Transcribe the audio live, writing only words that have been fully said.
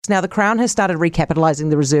Now, the Crown has started recapitalising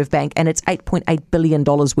the Reserve Bank, and it's $8.8 billion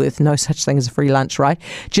worth. No such thing as a free lunch, right?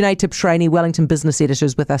 Jenée Tibshraeny, Wellington business editor,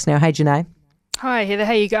 is with us now. Hey, Jenée. Hi, Heather.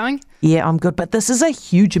 How are you going? Yeah, I'm good. But this is a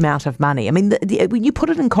huge amount of money. I mean, when you put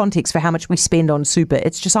it in context for how much we spend on super,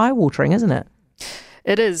 it's just eye-watering, isn't it?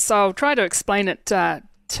 It is. So I'll try to explain it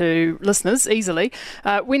to listeners easily.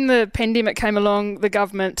 When the pandemic came along, the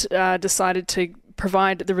government decided to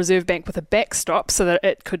provide the Reserve Bank with a backstop so that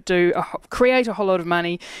it could create a whole lot of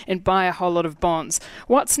money and buy a whole lot of bonds.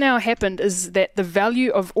 What's now happened is that the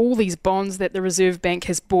value of all these bonds that the Reserve Bank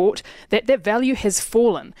has bought, that value has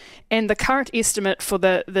fallen. And the current estimate for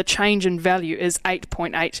the change in value is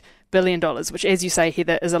 $8.8 billion, which, as you say,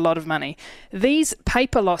 Heather, is a lot of money. These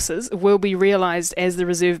paper losses will be realised as the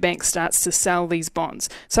Reserve Bank starts to sell these bonds.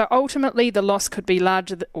 So ultimately, the loss could be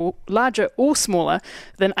larger or smaller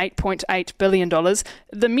than $8.8 billion.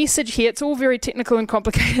 The message here, it's all very technical and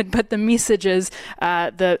complicated, but the message is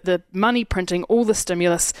the money printing, all the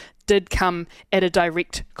stimulus, did come at a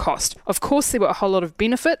direct cost. Of course, there were a whole lot of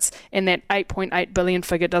benefits, and that 8.8 billion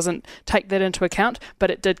figure doesn't take that into account, but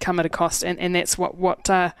it did come at a cost, and that's what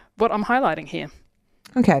I'm highlighting here.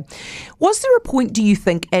 Okay. Was there a point, do you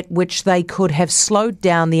think, at which they could have slowed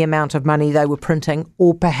down the amount of money they were printing,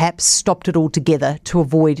 or perhaps stopped it altogether to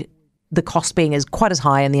avoid the cost being quite as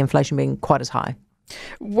high and the inflation being quite as high?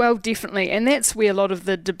 Well, definitely. And that's where a lot of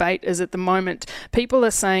the debate is at the moment. People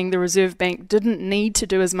are saying the Reserve Bank didn't need to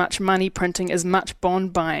do as much money printing, as much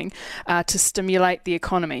bond buying to stimulate the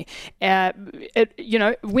economy. When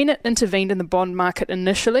it intervened in the bond market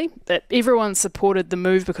initially, everyone supported the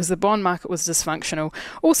move because the bond market was dysfunctional.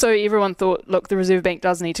 Also, everyone thought, look, the Reserve Bank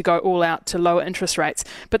does need to go all out to lower interest rates.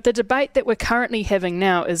 But the debate that we're currently having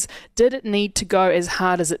now is, did it need to go as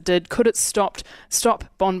hard as it did? Could it stop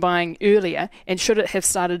bond buying earlier? And should it have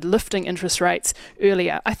started lifting interest rates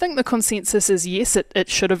earlier? I think the consensus is yes, it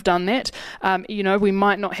should have done that. We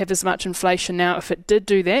might not have as much inflation now if it did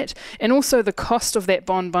do that. And also the cost of that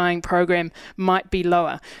bond buying program might be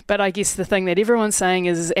lower. But I guess the thing that everyone's saying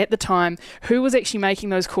is at the time, who was actually making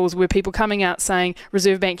those calls? Were people coming out saying,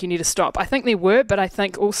 Reserve Bank, you need to stop? I think there were, but I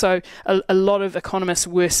think also a lot of economists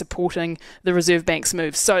were supporting the Reserve Bank's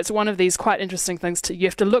moves. So it's one of these quite interesting things you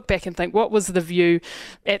have to look back and think, what was the view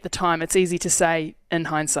at the time? It's easy to say in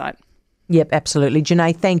hindsight. Yep, absolutely.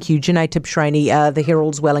 Jenée, thank you. Jenée Tibshraeny, the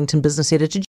Herald's Wellington business editor.